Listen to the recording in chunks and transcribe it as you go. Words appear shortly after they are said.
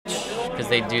because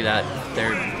they do that.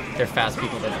 They're fast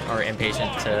people that are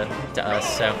impatient to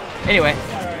us. So anyway,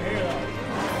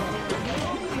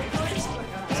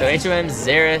 so HOM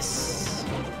Xeras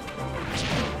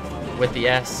with the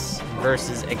S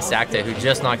versus Exacta, who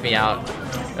just knocked me out.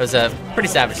 It was a pretty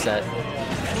savage set.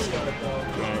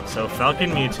 Alright, so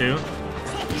Falcon Mewtwo.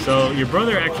 So your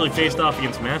brother actually faced off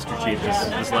against Master Chief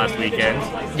this last weekend.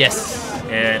 Yes.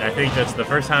 And I think that's the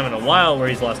first time in a while where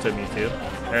he's lost to a Mewtwo.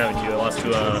 He lost to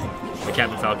the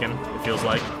Captain Falcon, it feels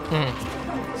like.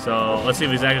 Mm-hmm. So let's see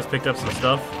if Exacta's picked up some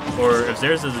stuff, or if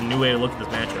Xeras is a new way to look at this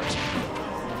matchup.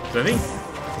 So I think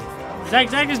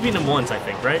Exacta's beaten him once, I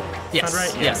think, right? Yes.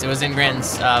 Right? Yeah. Yes, it was in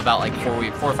Grand's about like 4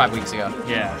 or 5 weeks ago.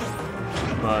 Yeah.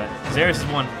 But Xeras has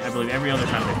won, I believe, every other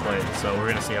time they played, so we're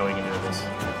gonna see how we can do with this.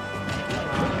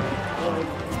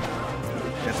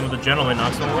 Gets him with the gentleman,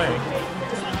 knocks him away.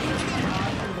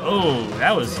 Oh,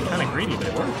 that was kind of greedy, but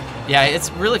it worked. Yeah,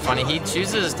 it's really funny. He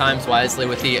chooses his times wisely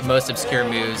with the most obscure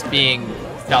moves, being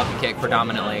Falcon Kick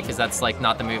predominantly, because that's like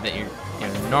not the move that you're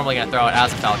normally gonna throw out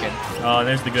as a Falcon. Oh, and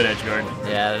there's the good edge guard.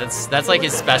 Yeah, that's like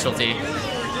his specialty.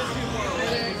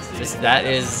 That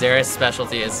is Xeras'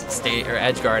 specialty, is state or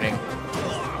edge guarding.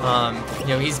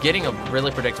 He's getting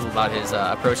really predictable about his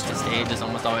approach to stage, is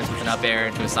almost always with an up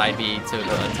air to a side B to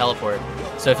a teleport.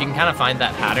 So if you can kind of find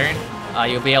that pattern,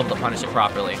 you'll be able to punish it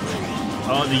properly.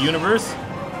 Oh, the universe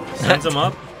sends him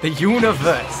up. The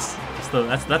universe.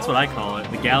 That's what I call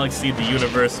it. The galaxy, the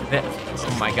universe.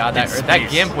 Oh my god, that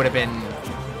Gimp would have been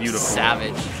beautiful,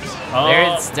 savage. Oh.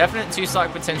 There's definite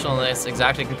 2-stock potential in this.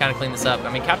 Exacta can kind of clean this up. I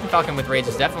mean, Captain Falcon with Rage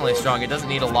is definitely strong. It doesn't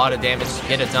need a lot of damage to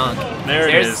hit a dunk.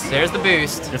 There's the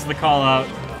boost. It's the call out.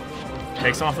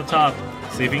 Takes him off the top.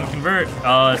 See if he can convert.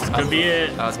 Oh, this could be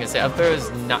it. I was going to say, up throw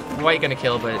is not quite going to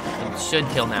kill, but it should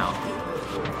kill now.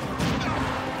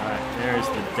 Alright, there's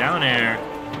the down air.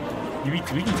 We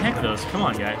can tech those. Come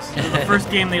on, guys. This is the first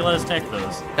game they let us tech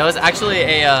those. That was actually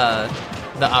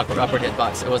the upward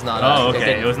hitbox. It was not. Oh,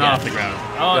 okay. It was not off the ground.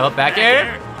 Oh, go back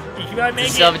air. You gotta make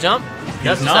it. Still have a jump.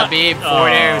 Does not be forward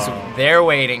airs. They're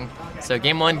waiting. So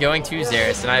game 1 going to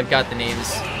Xeras, and I've got the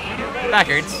names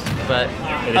backwards, but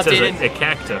it updated. says a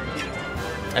cacta.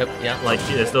 Oh, yeah. Like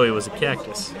as though he was a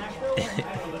cactus.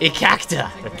 A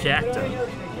cacta. A cacta.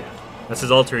 That's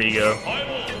his alter ego.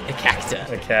 A cacta.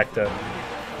 A cacta.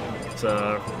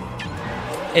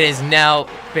 It has now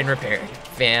been repaired,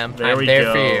 fam. I'm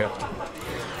there for you.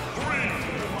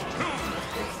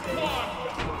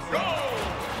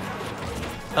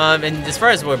 And as far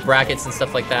as what brackets and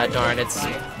stuff like that, darn,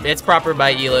 it's proper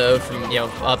by elo from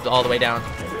up all the way down,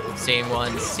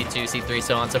 C1, C2, C3,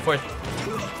 so on and so forth.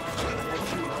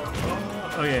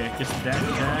 Oh yeah, gets the dash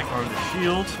attack on the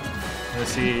shield.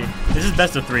 Let's see. This is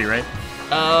best of 3, right?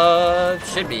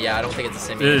 Should be. Yeah, I don't think it's a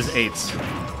semi. It is 8s.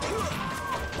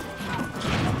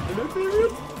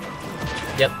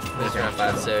 Yep, there's round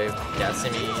 5, so yeah,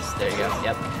 semis, there you go,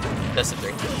 yep, best of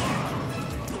 3.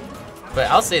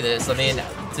 But I'll say this, I mean,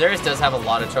 Xeras does have a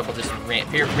lot of trouble just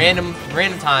random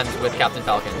times with Captain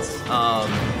Falcons.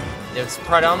 It's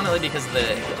predominantly because of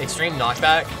the extreme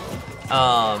knockback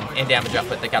and damage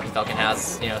output that Captain Falcon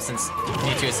has, since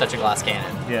Mewtwo is such a glass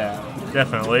cannon. Yeah,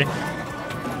 definitely.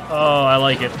 Oh, I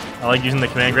like it. I like using the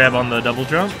command grab on the double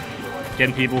jump,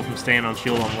 getting people from staying on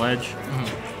shield on ledge.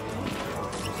 Mm-hmm.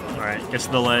 Alright, gets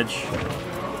to the ledge.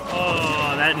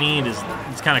 Oh, that need it's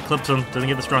kind of clips him, doesn't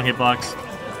get the strong hitbox.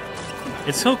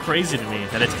 It's so crazy to me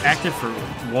that it's active for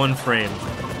 1 frame.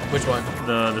 Which one?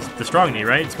 The strong knee,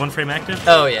 right? It's 1 frame active?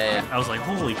 Oh, yeah. I was like,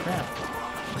 holy crap.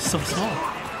 It's so small.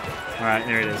 Alright,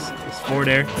 there it is. It's forward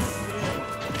air.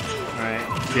 Alright,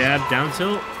 jab, down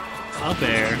tilt, up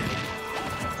air.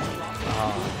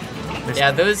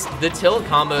 Yeah, the tilt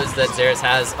combos that Xeras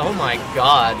has, oh my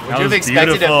god. Would you have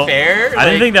expected a fair? I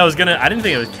didn't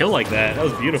think it would kill like that. That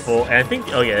was beautiful. And I think,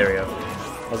 oh yeah, there we go.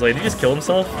 I was like, did he just kill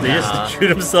himself? Did he just shoot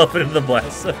himself into the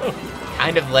blast zone?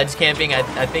 Kind of ledge camping.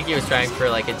 I think he was trying for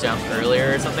like a jump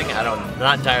earlier or something.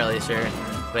 Not entirely sure.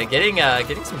 But getting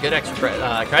some good extra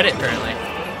credit currently.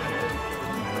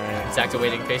 Exacta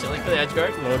waiting patiently for the edge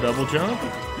guard. Low double jump.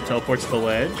 Teleports to the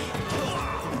ledge.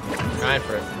 Trying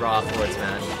for a raw forward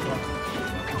smash.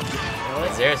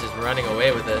 Xeras is running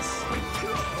away with this.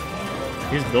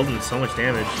 He's building so much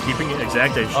damage. Keeping it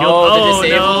Exacta shield. Oh, the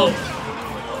disable.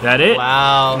 No. That it?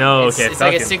 Wow. No, it's, okay. It's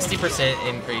like a 60%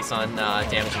 increase on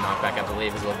damage and knockback, I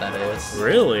believe, is what that is.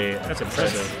 Really? That's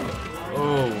impressive.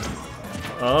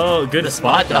 Oh, good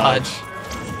spot dodge.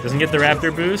 Doesn't get the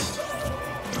Raptor boost.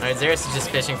 Alright, Xeras is just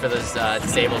fishing for those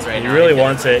disables right now. He really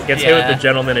wants it. Gets hit with the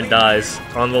gentleman and dies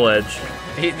on the ledge.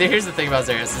 Here's the thing about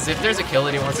Xeras is if there's a kill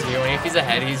that he wants to do, and if he's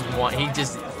ahead, he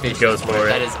just fishes goes for it.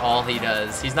 That is all he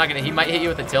does. He's not gonna. He might hit you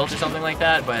with a tilt or something like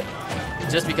that, but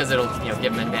just because it'll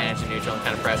give him advantage in neutral and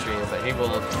kind of pressure you. But he will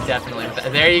definitely.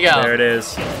 There you go. There it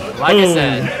is. Like Boom. I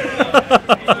said.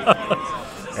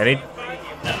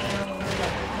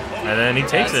 And then he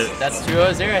takes it. That's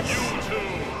 2-0 Xeras.